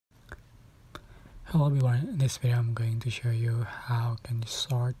Hello everyone, in this video I'm going to show you how can you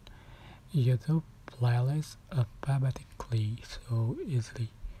sort YouTube playlist alphabetically so easily.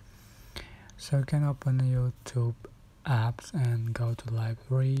 So you can open the YouTube apps and go to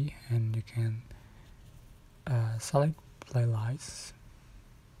library and you can select playlists,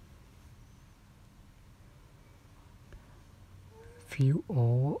 view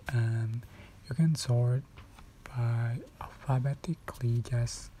all, and you can sort by alphabetically.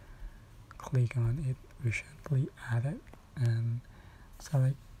 Just click on it, recently added, and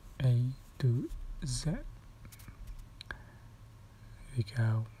select A to Z. Here we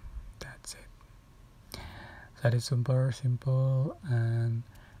go. That's it. That is super simple, and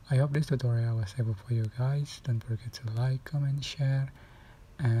I hope this tutorial was able for you guys. Don't forget to like, comment, share,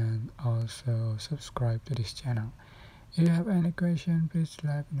 and also subscribe to this channel. If you have any question, please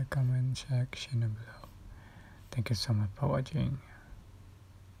leave in the comment section below. Thank you so much for watching.